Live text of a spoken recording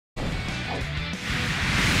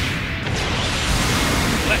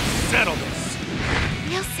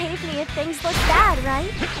save me if things look bad,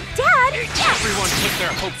 right? Dad! Everyone put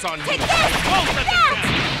their hopes on Take me. this! Both of them.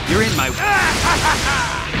 You're in my way. My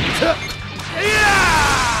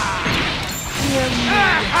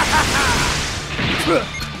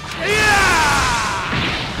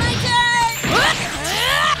turn!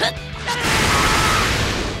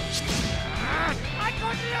 I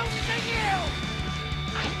could lose to you!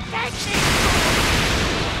 Take me!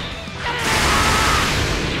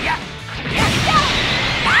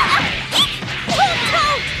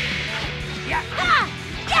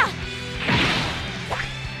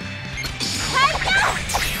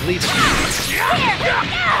 Leave it. Here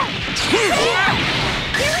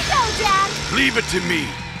we go, Dad! Leave it to me.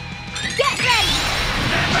 Get ready!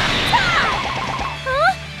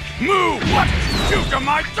 Huh? Move! What? Shoot to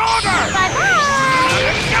my daughter! Bye-bye!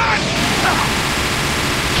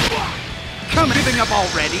 Come giving up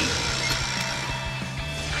already?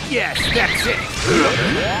 Yes, that's it.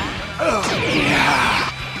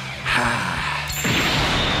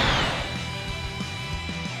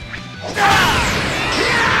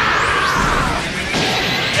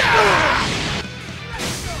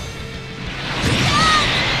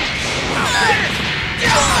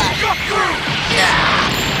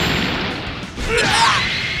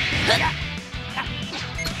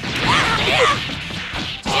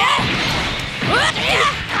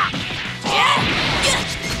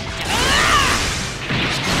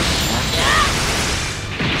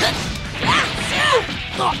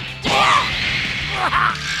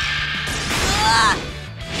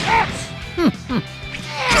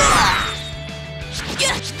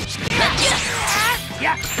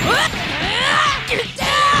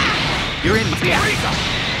 You're in my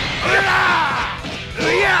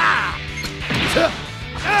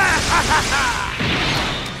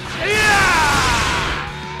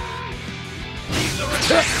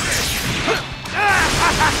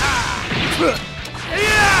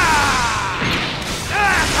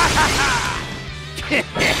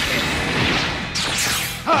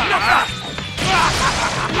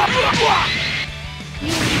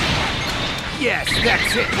Yes,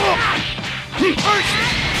 that's it.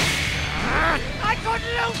 I could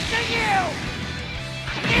lose to you!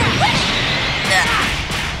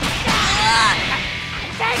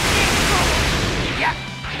 Take me!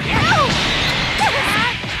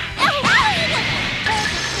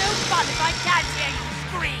 It's no fun if I can't hear you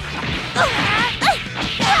scream!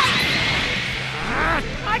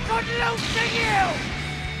 I could lose to you!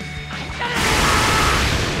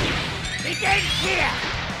 Begin here!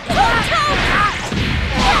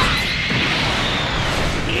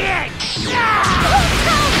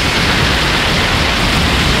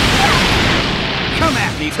 Come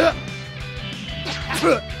at me.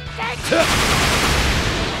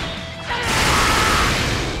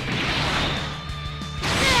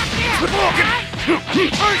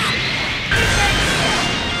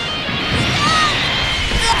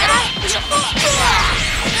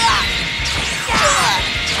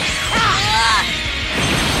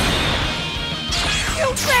 You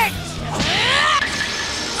bitch!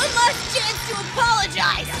 One last chance to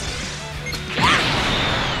apologize!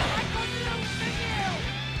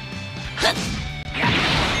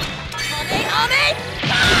 Homie, homie!